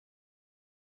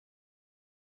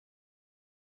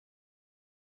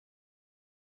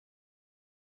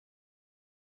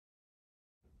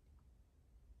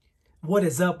What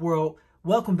is up, world?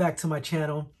 Welcome back to my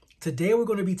channel. Today we're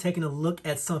going to be taking a look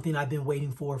at something I've been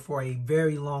waiting for a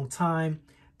very long time.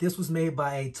 This was made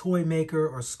by a toy maker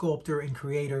or sculptor and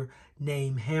creator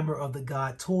named Hammer of the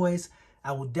God Toys.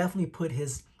 I will definitely put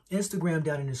his Instagram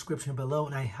down in the description below,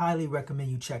 and I highly recommend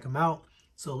you check him out.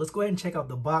 So let's go ahead and check out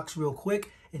the box real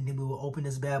quick, and then we will open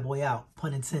this bad boy out,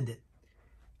 pun intended.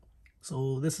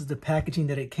 So this is the packaging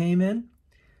that it came in.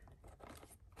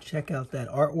 Check out that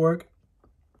artwork.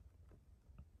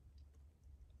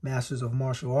 Masters of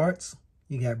Martial Arts.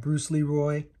 You got Bruce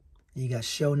Leroy. And you got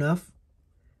Sho'Nuff.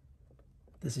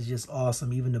 This is just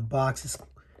awesome. Even the box is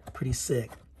pretty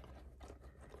sick.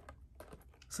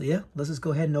 So yeah, let's just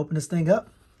go ahead and open this thing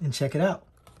up and check it out.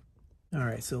 All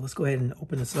right, so let's go ahead and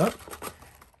open this up.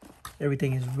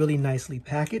 Everything is really nicely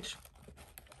packaged.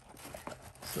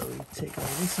 So we take all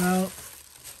this out.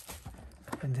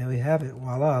 And there we have it.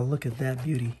 Voila, look at that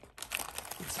beauty.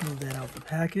 Let's move that out the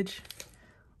package.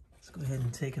 Let's go ahead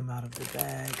and take him out of the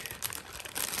bag.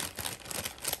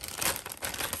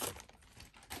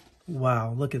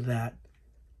 Wow, look at that.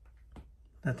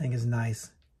 That thing is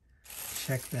nice.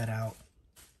 Check that out.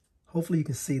 Hopefully you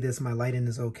can see this. My lighting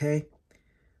is okay.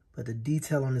 But the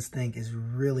detail on this thing is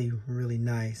really, really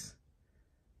nice.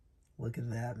 Look at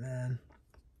that, man.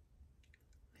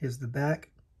 Here's the back.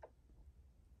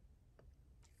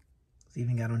 It's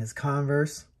even got on his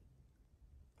Converse.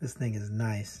 This thing is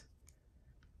nice.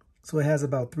 So it has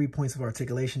about 3 points of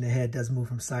articulation. The head does move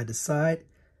from side to side,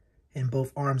 and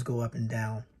both arms go up and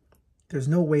down. There's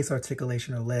no waist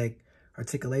articulation or leg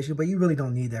articulation, but you really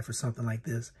don't need that for something like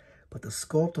this. But the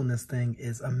sculpt on this thing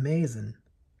is amazing.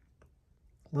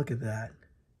 Look at that.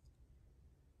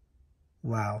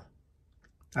 Wow.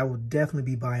 I will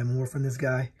definitely be buying more from this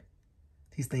guy.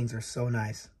 These things are so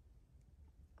nice.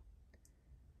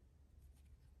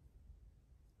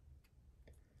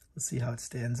 Let's see how it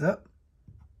stands up.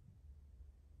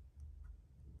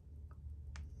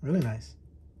 Really nice.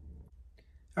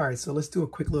 All right, so let's do a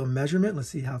quick little measurement. Let's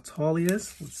see how tall he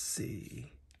is. Let's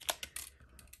see.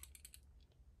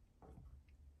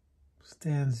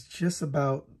 Stands just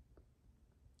about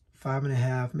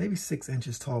 5.5, maybe 6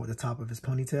 inches tall with the top of his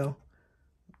ponytail.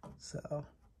 So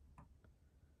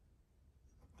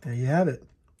there you have it.